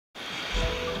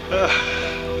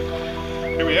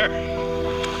Here we are.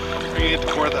 We're gonna get to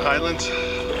Kawartha Highlands.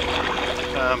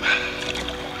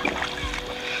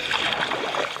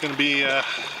 It's gonna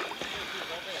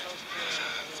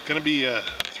be a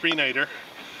three-nighter.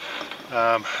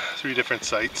 3 different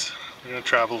sites. We're gonna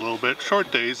travel a little bit.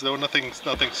 Short days though, nothing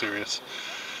serious.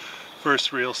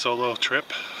 First real solo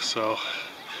trip, so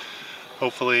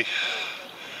hopefully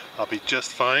I'll be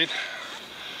just fine.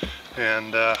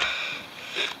 And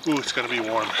ooh, it's gonna be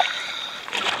warm.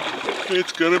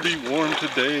 It's gonna be warm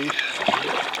today.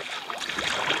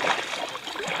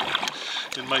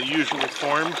 In my usual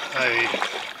form, I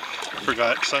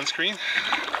forgot sunscreen.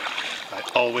 I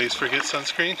always forget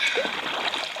sunscreen.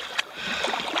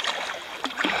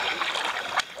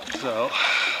 So,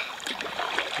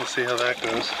 we'll see how that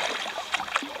goes.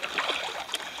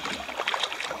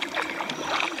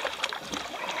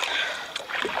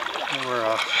 And we're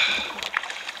off.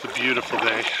 It's a beautiful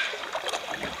day.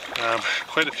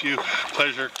 Quite a few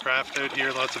pleasure craft out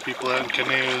here. Lots of people out in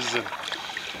canoes and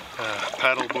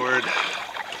paddleboard.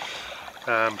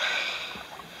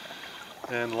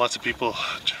 And lots of people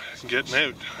getting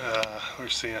out. I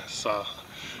saw a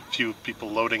few people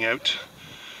loading out.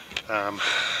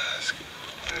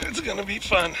 It's gonna be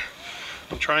fun.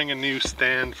 I'm trying a new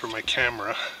stand for my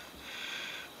camera.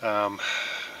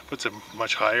 Puts it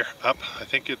much higher up. I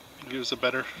think it gives a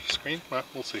better screen. Well,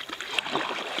 we'll see.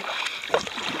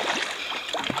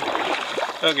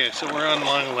 Okay, so we're on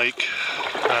Loucks Lake.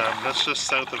 That's just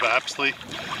south of Apsley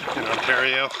in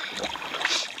Ontario.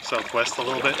 Southwest a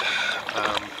little bit.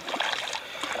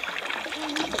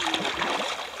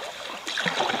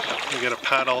 We gotta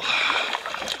paddle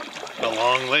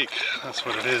along lake. That's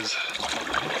what it is.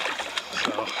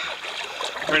 So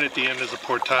right at the end is a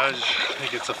portage. I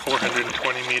think it's a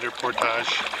 420 meter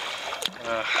portage.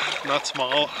 Not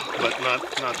small, but not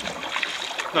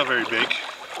very big.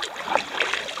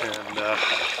 And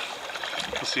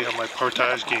we'll see how my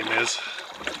portage game is.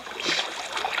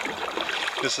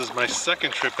 This is my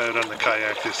second trip out on the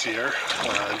kayak this year.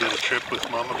 I did a trip with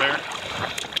Mama Bear.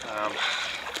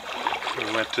 We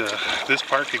went to this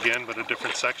park again, but a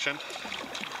different section.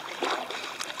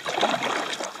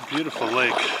 Beautiful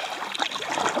lake.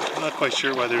 I'm not quite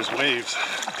sure why there's waves.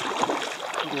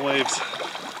 Little waves.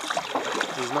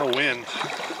 There's no wind.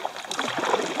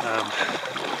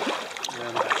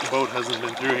 And the boat hasn't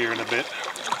been through here in a bit.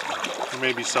 There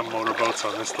may be some motorboats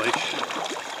on this lake.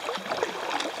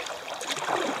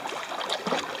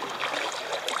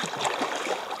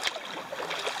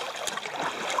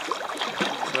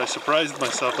 So I surprised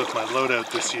myself with my loadout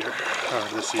this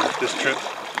trip.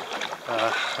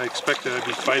 I expected I'd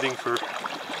be fighting for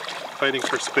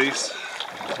space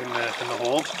in the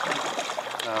hold.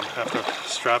 Have to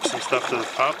strap some stuff to the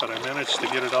top, but I managed to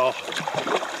get it all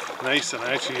nice, and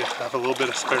I actually have a little bit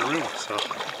of spare room. So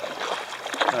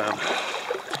yeah,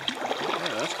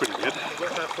 that's pretty good. We're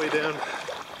halfway down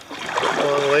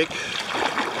Long Lake.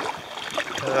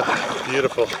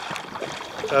 Beautiful,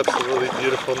 absolutely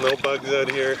beautiful. No bugs out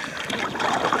here.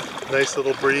 Nice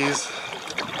little breeze.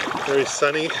 Very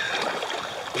sunny.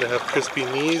 Gonna have crispy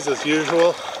knees as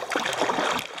usual.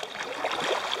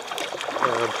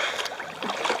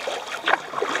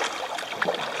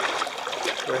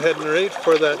 We're heading right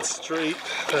for that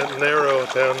narrow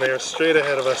down there, straight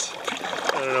ahead of us.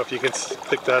 I don't know if you can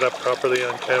pick that up properly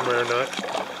on camera or not.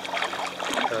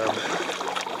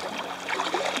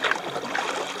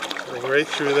 Going right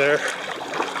through there,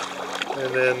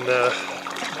 and then a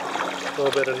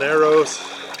little bit of narrows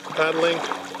paddling.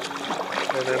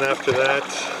 And then after that,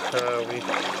 we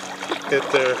hit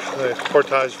the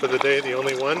portage for the day, the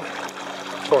only one,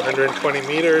 420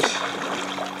 meters.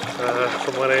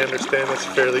 From what I understand, it's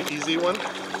a fairly easy one.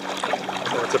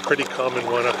 It's a pretty common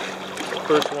one.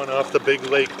 First one off the big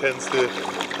lake tends to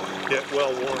get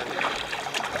well worn.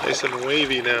 Nice and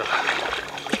wavy now.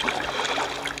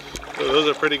 So those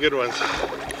are pretty good ones.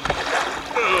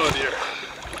 Oh dear.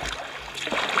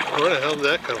 Where the hell did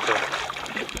that come from?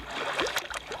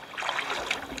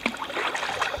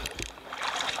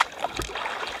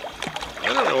 I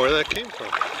don't know where that came from.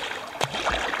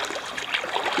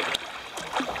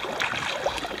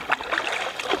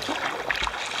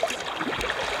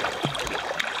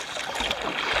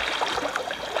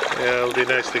 Yeah, it'll be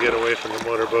nice to get away from the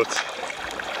motorboats.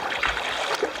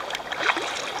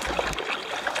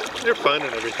 They're fun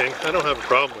and everything. I don't have a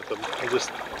problem with them. I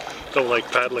just don't like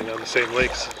paddling on the same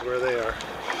lakes as where they are.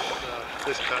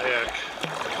 This kayak,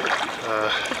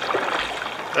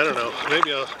 I don't know,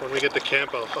 maybe when we get to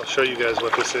camp I'll show you guys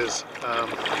what this is.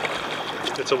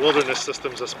 It's a Wilderness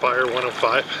Systems Aspire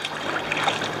 105.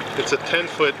 It's a 10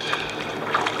 foot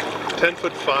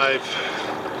 5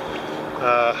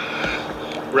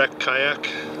 wreck kayak.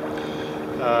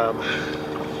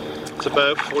 It's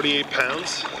about 48 pounds,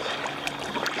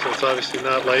 so it's obviously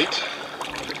not light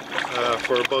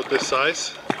for a boat this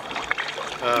size,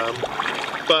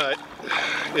 but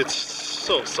it's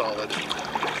so solid.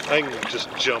 I can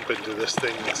just jump into this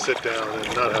thing and sit down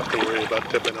and not have to worry about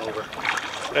tipping over.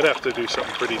 I'd have to do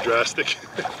something pretty drastic.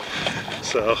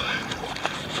 So,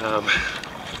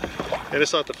 and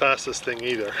it's not the fastest thing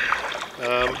either.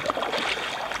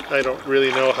 I don't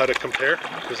really know how to compare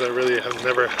because I really have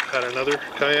never had another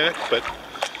kayak, but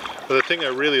the thing I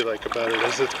really like about it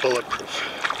is it's bulletproof.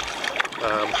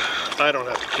 I don't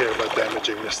have to care about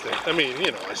damaging this thing. I mean,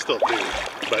 you know, I still do,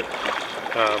 but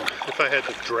if I had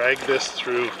to drag this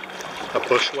through a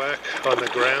bushwhack on the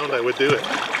ground, I would do it.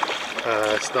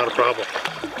 It's not a problem.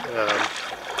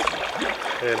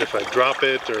 And if I drop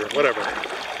it or whatever,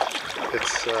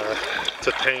 it's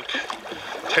a tank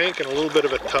and a little bit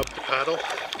of a tub to paddle.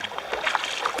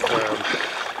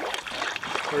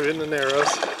 We're in the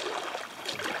Narrows.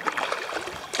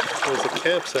 There's a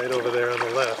campsite over there on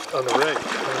the left, on the right.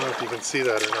 I don't know if you can see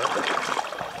that or not.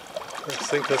 I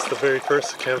think that's the very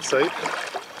first campsite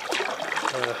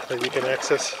that you can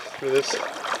access through this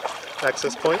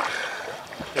access point,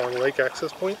 Long Lake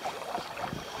access point.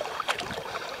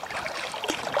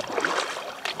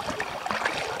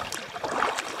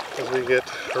 As we get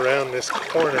around this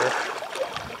corner,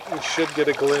 we should get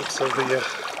a glimpse of the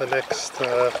next,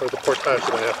 or the portage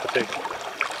that I have to take.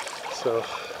 So,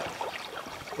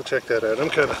 we'll check that out. I'm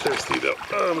kind of thirsty though.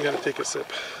 Oh, I'm going to take a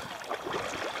sip.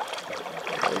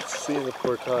 Let's see the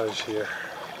portage here.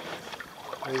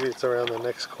 Maybe it's around the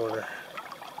next corner.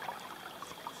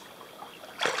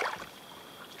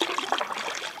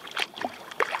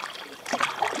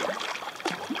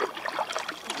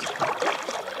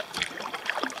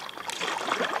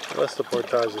 Unless the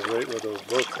portage is right where those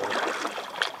boats are.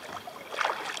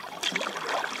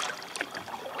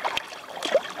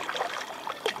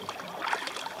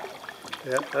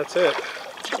 Yeah, that's it.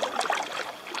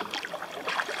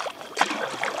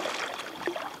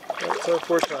 That's our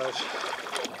portage.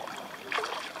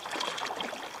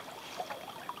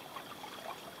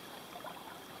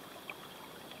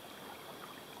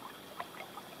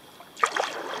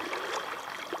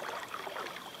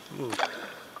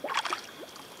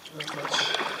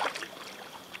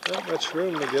 Not much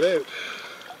room to get out.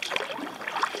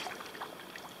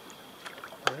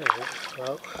 Alright,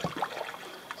 well,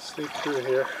 sneak through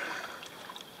here.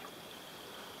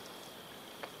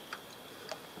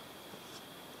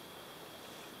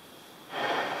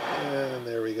 And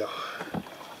there we go.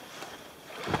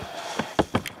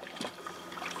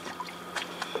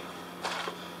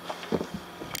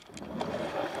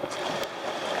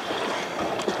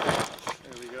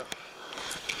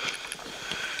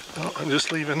 Well, I'm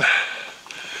just leaving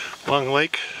Long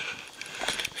Lake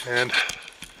and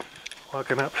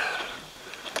walking up.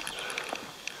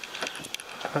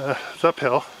 It's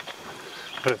uphill,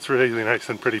 but it's really nice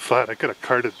and pretty flat. I could have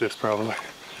carted this probably.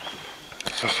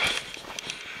 So,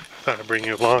 thought I'd bring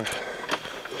you along.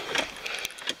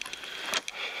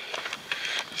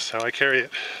 This is how I carry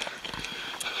it.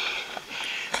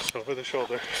 Just over the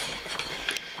shoulder.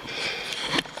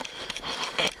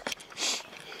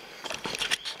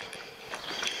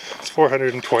 It's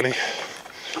 420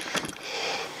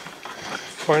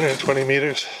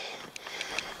 meters.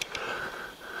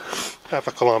 Half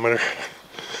a kilometer.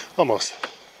 Almost.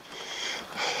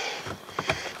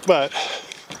 But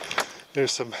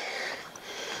there's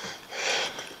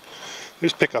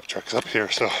pickup trucks up here,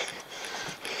 so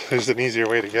there's an easier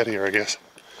way to get here, I guess.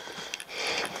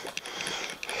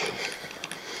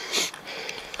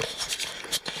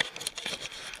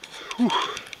 Whew.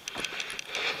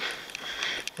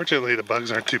 Fortunately, the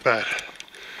bugs aren't too bad.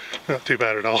 Not too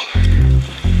bad at all.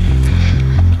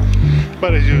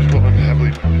 But as usual, I'm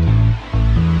heavily loaded.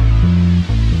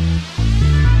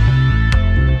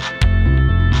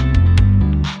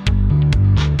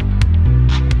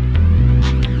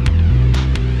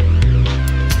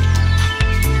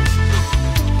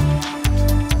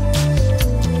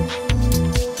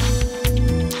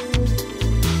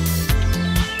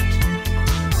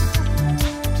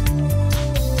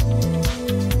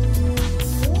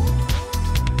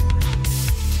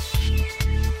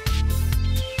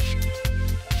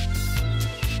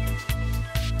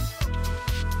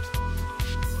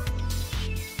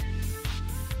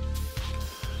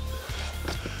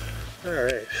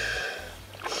 Alright,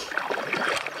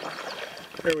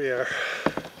 here we are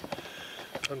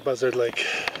on Buzzard Lake.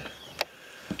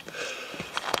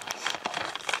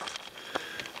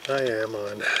 I am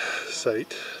on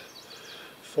site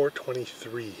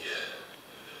 423.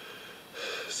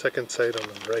 second site on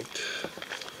the right.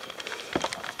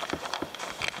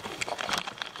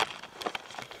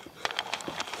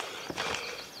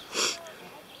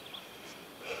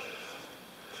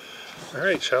 All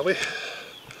right, shall we?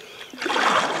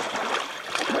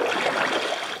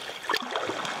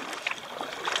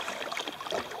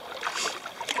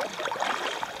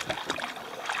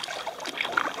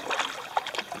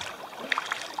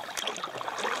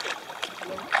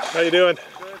 How you doing?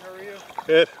 Good, how are you?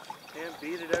 Good. Can't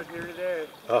beat it out here today.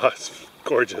 Oh, it's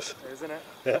gorgeous. Isn't it?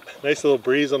 Yeah, nice little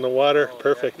breeze on the water. Oh,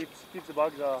 Perfect. Yeah, keeps the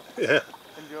bugs off. Yeah.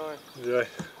 Enjoy. Enjoy.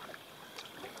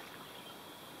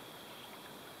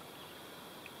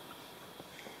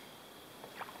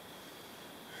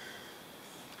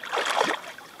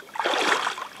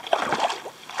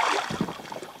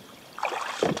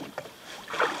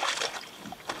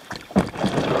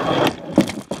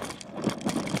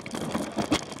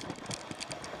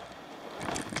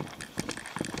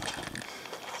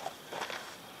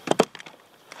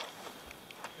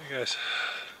 Hey guys.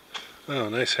 Oh,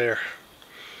 nice hair.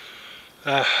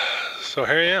 So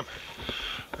here I am.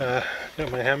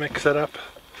 Got my hammock set up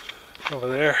over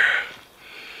there.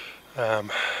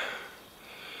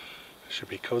 Should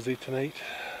be cozy tonight.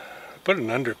 I put an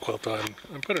underquilt on.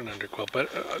 But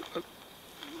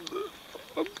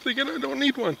I'm thinking I don't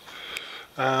need one.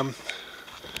 Got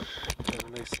a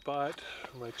nice spot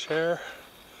for my chair,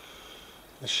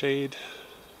 the shade.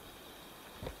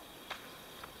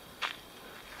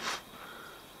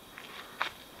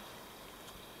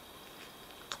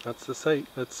 That's the site.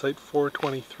 That's site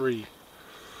 423.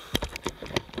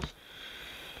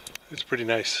 It's pretty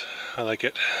nice. I like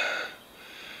it.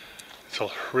 It's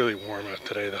all really warm out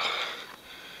today though.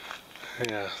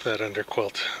 Yeah, that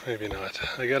underquilt, maybe not.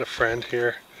 I got a friend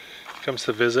here. He comes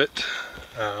to visit.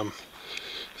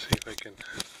 See if I can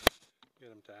get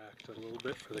him to act a little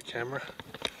bit for the camera.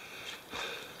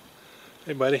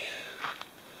 Hey buddy.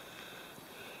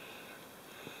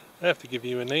 I have to give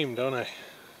you a name, don't I?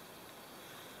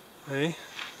 Hey?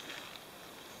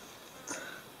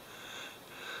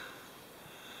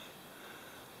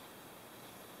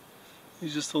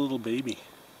 He's just a little baby.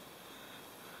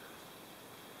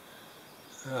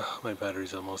 Oh, my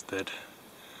battery's almost dead.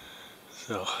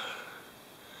 So.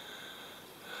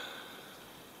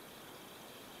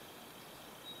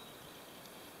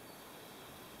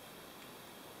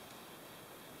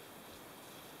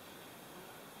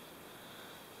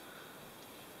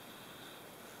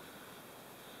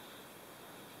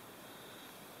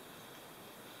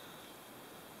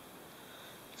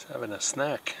 He's having a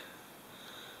snack.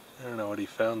 I don't know what he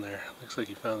found there. Looks like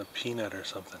he found a peanut or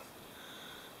something.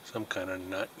 Some kind of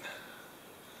nut.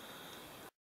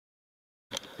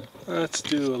 Let's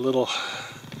do a little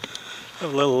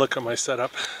look at my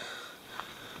setup.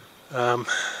 So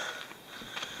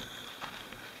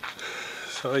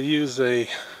I use a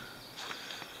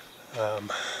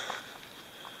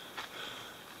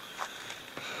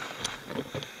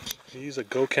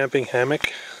go camping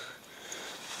hammock.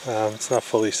 It's not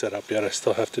fully set up yet. I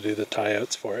still have to do the tie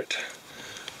outs for it.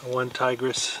 One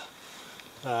Tigress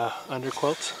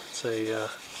underquilt. It's a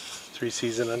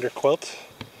 3-season underquilt.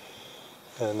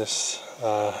 And this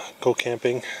Go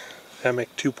Camping Hammock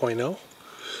 2.0.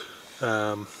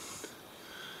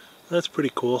 That's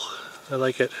pretty cool. I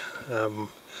like it. The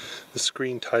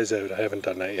screen ties out. I haven't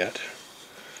done that yet.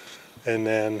 And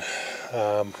then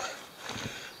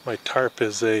my tarp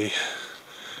is a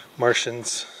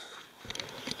Martians.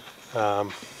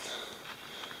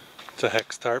 It's a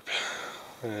hex tarp,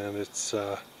 and it's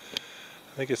I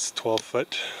think it's 12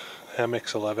 foot.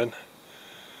 Hammock's 11.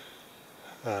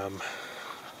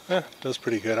 Does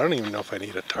pretty good. I don't even know if I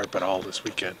need a tarp at all this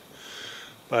weekend,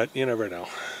 but you never know.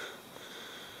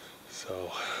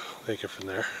 So take it from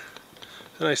there.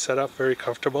 It's a nice setup, very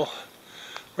comfortable.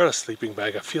 Brought a sleeping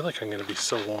bag. I feel like I'm going to be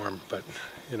so warm, but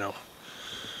you know.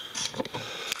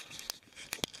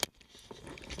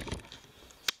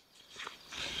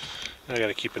 I got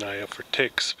to keep an eye out for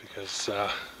ticks because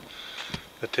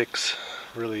the ticks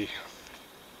really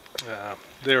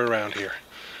they're around here.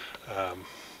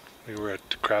 We were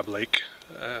at Crab Lake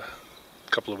a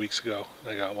couple of weeks ago.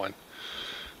 I got one.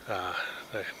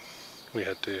 We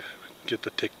had to get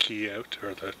the tick key out,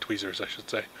 or the tweezers I should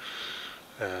say,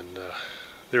 and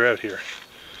they're out here.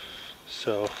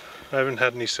 So I haven't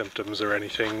had any symptoms or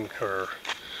anything,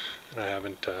 and I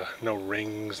haven't no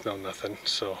rings, no nothing,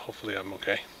 so hopefully I'm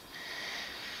okay.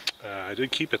 I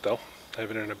did keep it though. I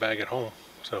have it in a bag at home,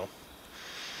 so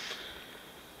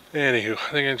anywho,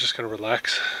 I think I'm just gonna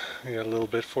relax. I got a little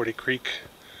bit 40 Creek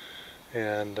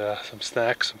and some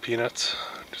snacks, some peanuts.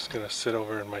 I'm just gonna sit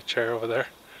over in my chair over there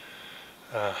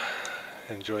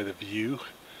enjoy the view,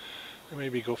 and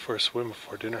maybe go for a swim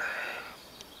before dinner.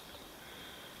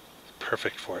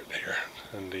 Perfect for it here,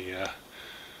 and the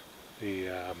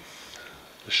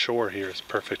shore here is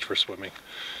perfect for swimming.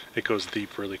 It goes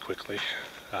deep really quickly,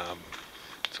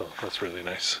 so that's really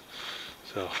nice.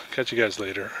 So catch you guys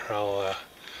later. I'll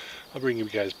bring you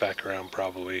guys back around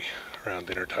probably around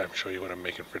dinner time, show you what I'm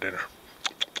making for dinner.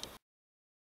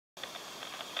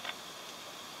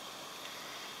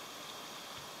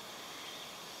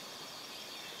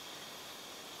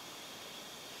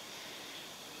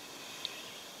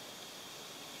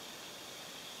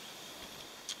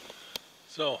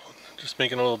 So, just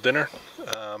making a little dinner.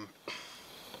 I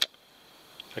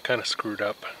kind of screwed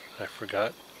up. I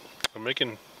forgot. I'm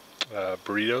making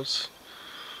burritos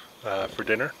for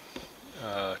dinner.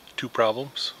 Two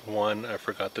problems. One, I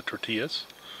forgot the tortillas.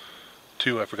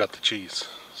 Two, I forgot the cheese.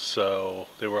 So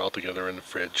they were all together in the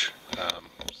fridge.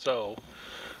 So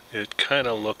it kind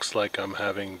of looks like I'm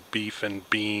having beef and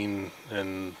bean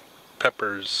and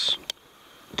peppers.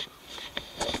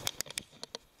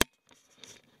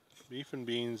 Beef and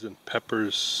beans and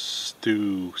peppers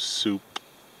stew soup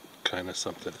kind of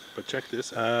something. But check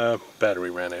this.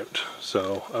 Battery ran out.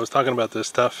 So I was talking about this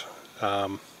stuff.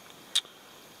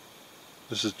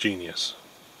 This is genius.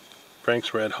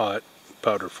 Frank's Red Hot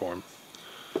powder form.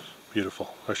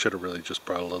 Beautiful. I should have really just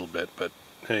brought a little bit, but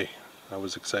hey, I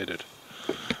was excited.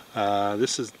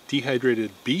 This is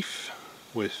dehydrated beef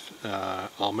with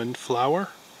almond flour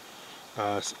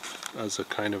as a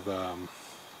kind of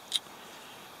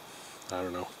I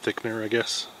don't know, thickener, I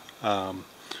guess.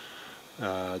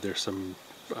 There's some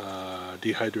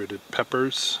dehydrated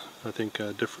peppers. I think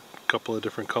a couple of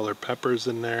different colored peppers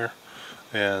in there,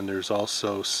 and there's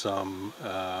also some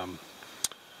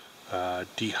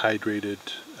dehydrated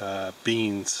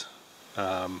beans,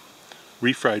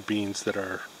 refried beans that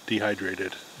are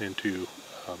dehydrated into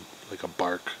like a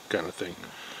bark kind of thing.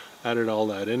 Added all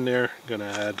that in there. Gonna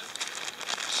add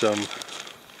some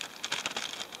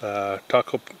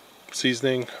taco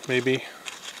seasoning, maybe a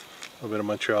little bit of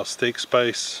Montreal steak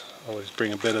spice. Always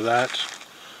bring a bit of that,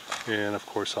 and of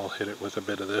course I'll hit it with a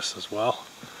bit of this as well.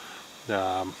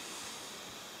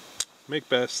 Make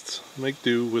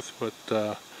do with what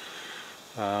the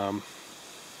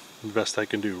best I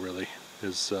can do, really,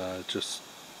 is just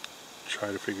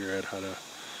try to figure out how to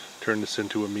turn this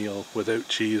into a meal without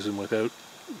cheese and without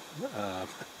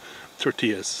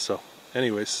tortillas. So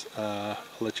anyways, I'll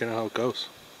let you know how it goes.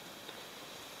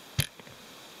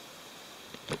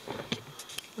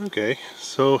 Okay,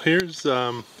 so here's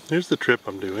the trip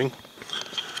I'm doing.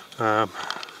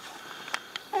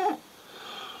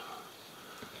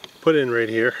 Put in right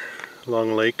here,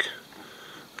 Long Lake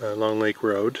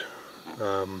Road,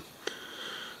 and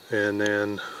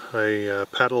then I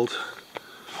paddled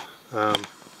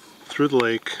through the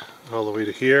lake all the way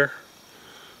to here.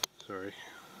 Sorry,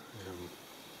 I'm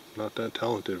not that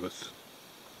talented with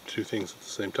two things at the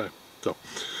same time. So,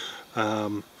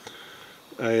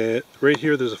 right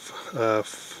here there's a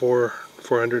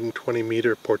 420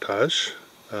 meter portage.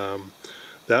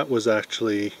 That was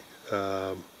actually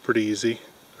pretty easy.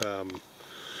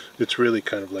 It's really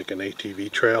kind of like an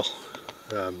ATV trail.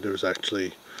 There was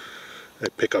actually a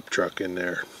pickup truck in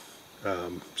there,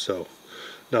 so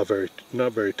not very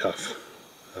tough.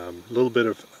 A little bit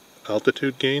of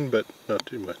altitude gain, but not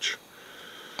too much.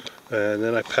 And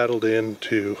then I paddled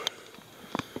into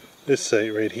this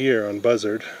site right here on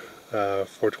Buzzard,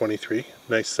 423.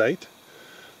 Nice site.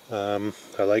 I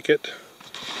like it.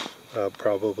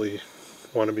 Probably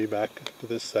want to be back to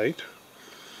this site.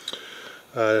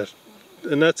 And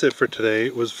that's it for today.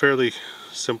 It was fairly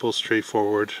simple,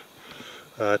 straightforward.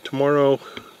 Tomorrow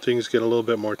things get a little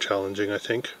bit more challenging, I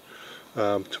think.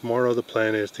 Tomorrow the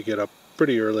plan is to get up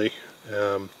pretty early,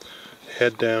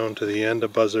 head down to the end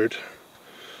of Buzzard,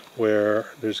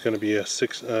 where there's going to be a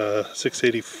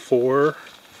 684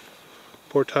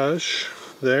 portage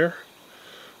there.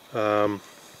 Right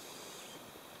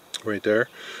there.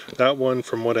 That one,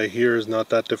 from what I hear, is not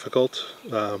that difficult.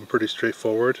 Pretty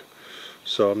straightforward.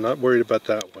 So I'm not worried about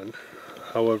that one.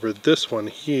 However, this one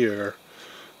here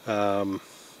I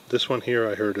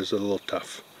heard is a little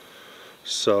tough.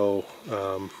 So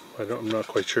I'm not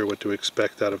quite sure what to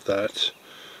expect out of that.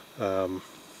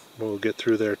 We'll get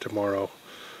through there tomorrow.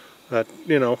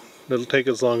 It'll take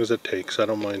as long as it takes. I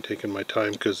don't mind taking my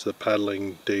time because the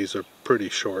paddling days are pretty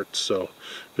short, so it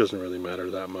doesn't really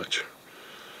matter that much.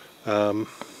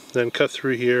 Then cut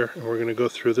through here, and we're going to go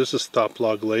through. This is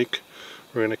Stoplog Lake.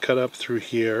 We're going to cut up through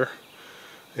here,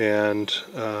 and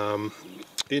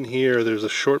in here there's a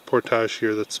short portage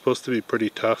here that's supposed to be pretty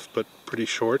tough, but pretty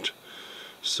short.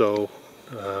 So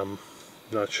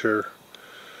not sure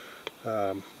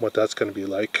what that's going to be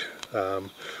like.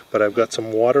 But I've got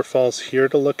some waterfalls here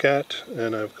to look at,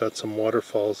 and I've got some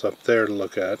waterfalls up there to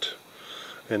look at,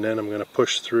 and then I'm going to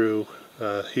push through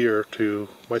here to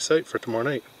my site for tomorrow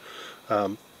night.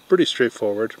 Pretty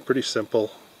straightforward, pretty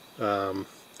simple.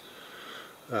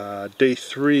 Day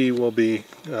 3 will be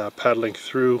paddling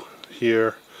through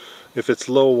here. If it's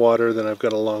low water, then I've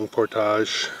got a long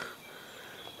portage.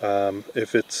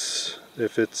 If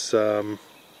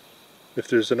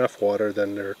there's enough water,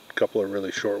 then there are a couple of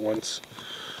really short ones.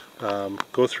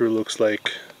 Go through Loucks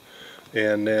Lake,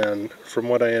 and then from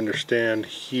what I understand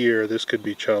here, this could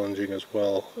be challenging as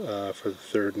well for the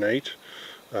 3rd night.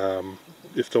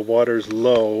 If the water's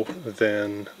low,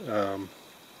 then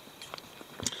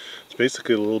it's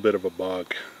basically a little bit of a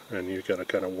bog, and you got to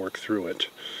kind of work through it.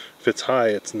 If it's high,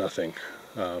 it's nothing.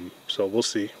 So we'll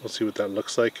see what that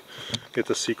looks like. Get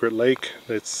the secret lake.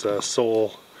 It's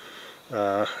sole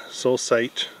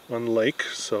site on the lake,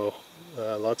 so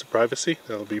lots of privacy.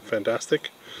 That'll be fantastic.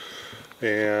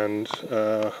 And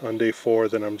on day 4,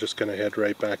 then I'm just going to head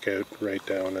right back out, right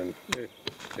down,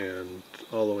 and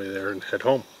all the way there and head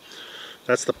home.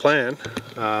 That's the plan.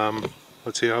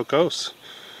 Let's see how it goes.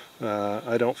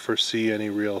 I don't foresee any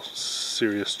real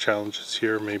serious challenges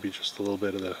here. Maybe just a little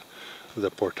bit of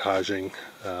the portaging.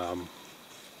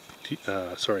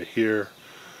 Here,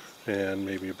 and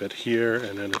maybe a bit here,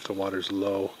 and then if the water's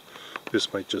low,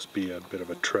 this might just be a bit of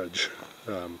a trudge.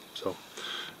 So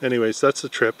anyways, that's the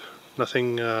trip.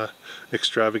 Nothing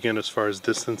extravagant as far as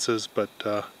distances, but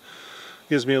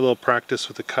gives me a little practice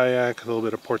with the kayak, a little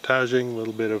bit of portaging, a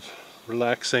little bit of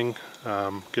relaxing,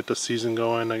 get the season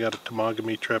going. I got a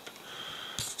tomogamy trip.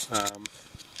 Here, let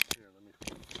me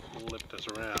flip this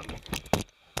around.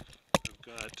 I've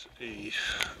got a,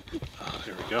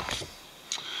 there we go.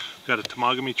 Got a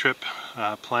tomogamy trip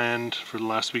planned for the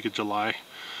last week of July.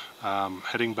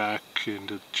 Heading back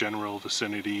into general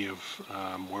vicinity of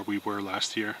where we were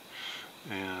last year,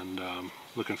 and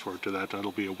looking forward to that.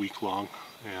 That'll be a week long,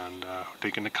 and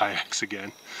taking the kayaks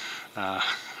again.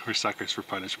 We're suckers for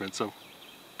punishment, so,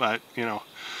 but you know,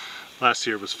 last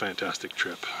year was a fantastic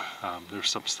trip. There's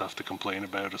some stuff to complain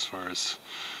about as far as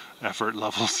effort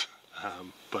levels,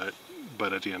 but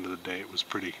at the end of the day, it was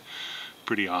pretty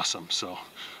awesome. So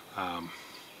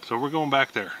so we're going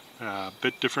back there.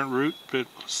 Bit different route, bit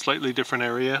slightly different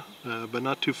area, but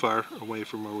not too far away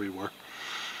from where we were.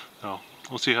 So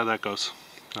we'll see how that goes.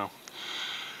 So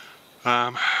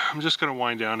I'm just gonna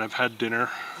wind down. I've had dinner.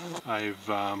 I've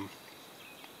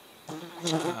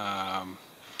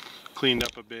cleaned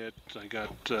up a bit. I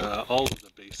got all of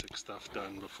the basic stuff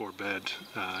done before bed,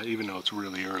 even though it's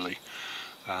really early.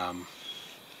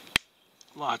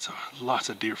 Lots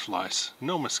of deer flies.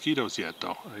 No mosquitoes yet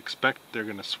though. I expect they're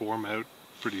gonna swarm out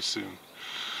pretty soon,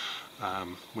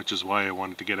 which is why I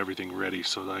wanted to get everything ready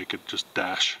so that I could just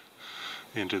dash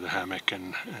into the hammock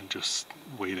and just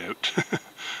wait out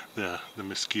the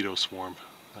mosquito swarm.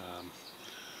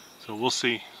 So we'll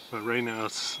see, but right now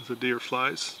it's the deer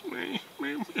flies.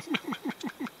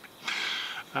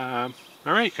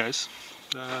 Alright guys,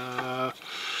 I'll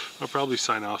probably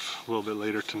sign off a little bit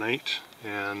later tonight,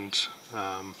 and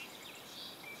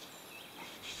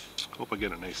hope I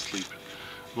get a nice sleep.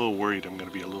 I'm a little worried I'm going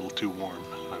to be a little too warm.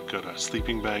 I've got a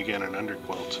sleeping bag and an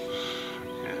underquilt,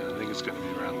 and I think it's going to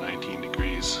be around 19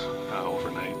 degrees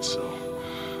overnight, so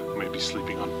I might be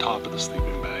sleeping on top of the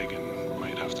sleeping bag and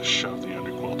might have to shove the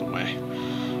underquilt away.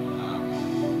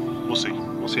 We'll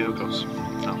see how it goes.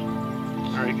 So,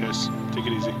 alright guys, take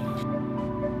it easy.